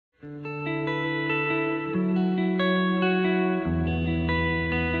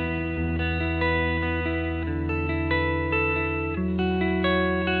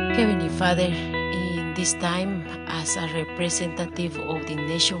Heavenly Father, in this time, as a representative of the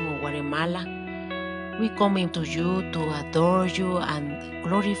nation of Guatemala, we come into you to adore you and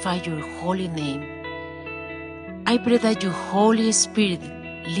glorify your holy name. I pray that your Holy Spirit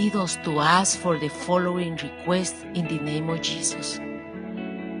lead us to ask for the following request in the name of Jesus.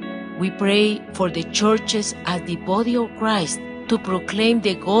 We pray for the churches as the body of Christ to proclaim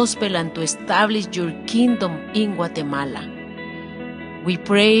the gospel and to establish your kingdom in Guatemala. We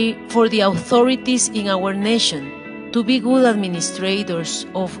pray for the authorities in our nation to be good administrators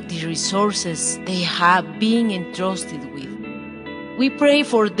of the resources they have been entrusted with. We pray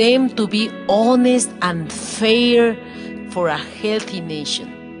for them to be honest and fair for a healthy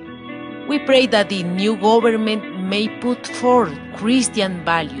nation. We pray that the new government may put forth Christian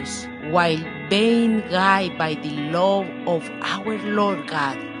values while being guided by the love of our Lord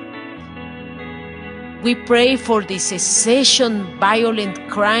God. We pray for the cessation violent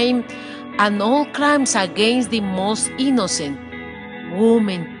crime and all crimes against the most innocent,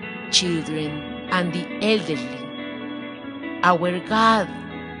 women, children, and the elderly. Our God,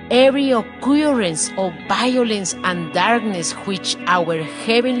 every occurrence of violence and darkness which our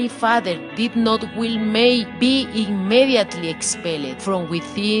Heavenly Father did not will may be immediately expelled from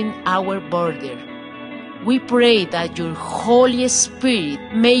within our border. We pray that your Holy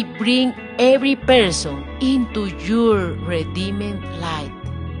Spirit may bring every person into your redeeming light.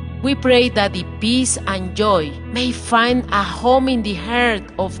 We pray that the peace and joy may find a home in the heart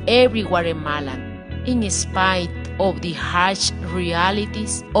of every Guatemalan, in spite of the harsh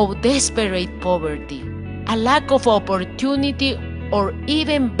realities of desperate poverty, a lack of opportunity, or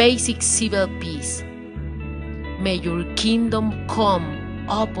even basic civil peace. May your kingdom come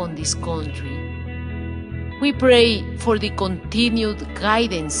upon this country. We pray for the continued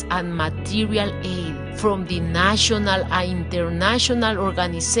guidance and material aid from the national and international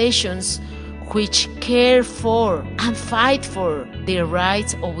organizations which care for and fight for the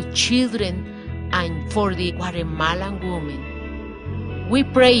rights of children and for the Guatemalan women. We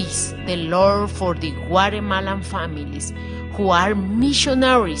praise the Lord for the Guatemalan families who are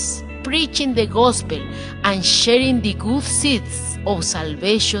missionaries, preaching the gospel and sharing the good seeds of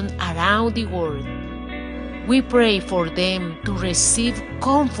salvation around the world. We pray for them to receive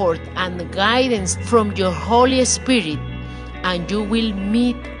comfort and guidance from your Holy Spirit, and you will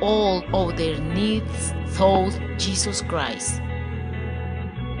meet all of their needs through Jesus Christ.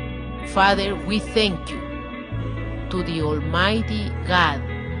 Father, we thank you to the Almighty God,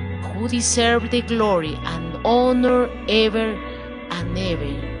 who deserves the glory and honor ever and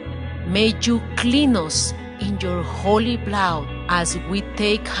ever. May you clean us in your holy blood as we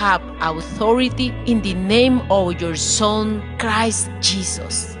take up authority in the name of your Son, Christ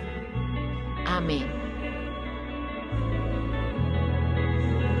Jesus. Amen.